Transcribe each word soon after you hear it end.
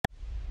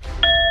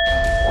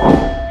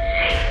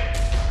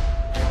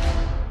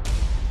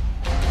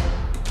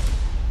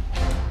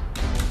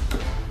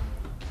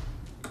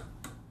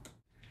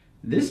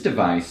This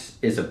device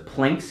is a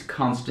Planck's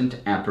constant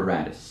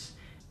apparatus,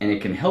 and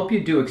it can help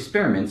you do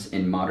experiments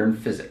in modern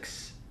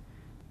physics.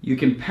 You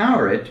can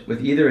power it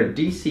with either a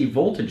DC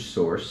voltage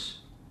source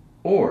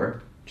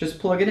or just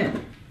plug it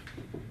in.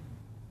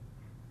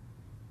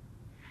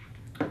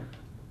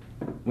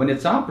 When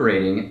it's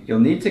operating,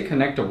 you'll need to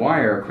connect a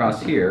wire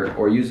across here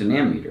or use an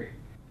ammeter.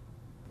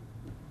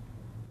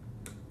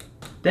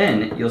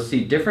 Then you'll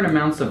see different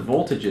amounts of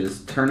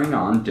voltages turning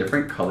on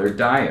different colored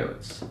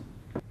diodes.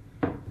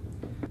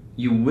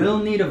 You will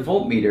need a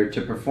voltmeter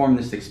to perform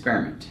this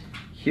experiment.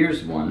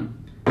 Here's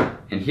one,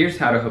 and here's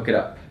how to hook it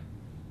up.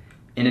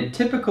 In a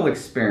typical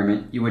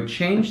experiment, you would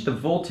change the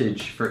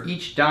voltage for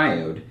each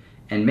diode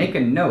and make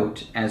a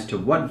note as to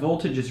what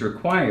voltage is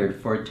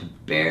required for it to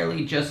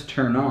barely just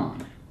turn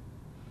on.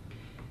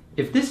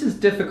 If this is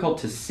difficult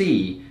to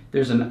see,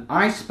 there's an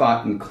eye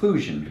spot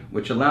inclusion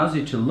which allows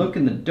you to look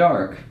in the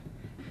dark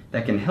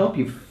that can help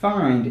you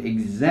find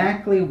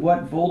exactly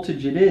what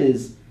voltage it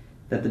is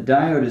that the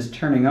diode is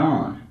turning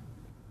on.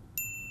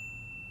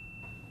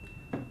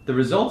 The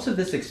results of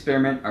this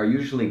experiment are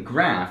usually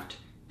graphed,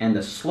 and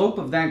the slope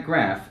of that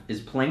graph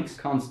is Planck's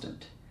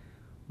constant.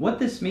 What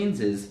this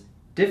means is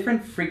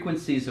different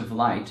frequencies of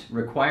light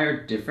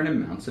require different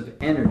amounts of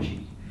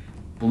energy.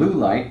 Blue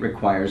light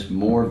requires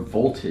more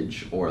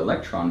voltage or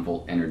electron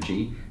volt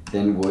energy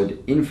than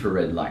would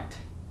infrared light.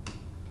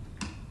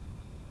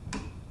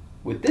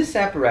 With this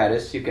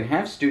apparatus, you can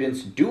have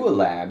students do a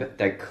lab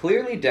that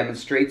clearly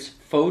demonstrates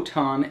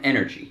photon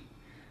energy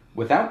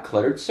without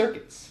cluttered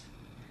circuits,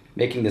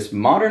 making this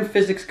modern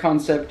physics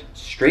concept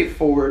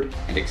straightforward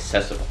and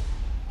accessible.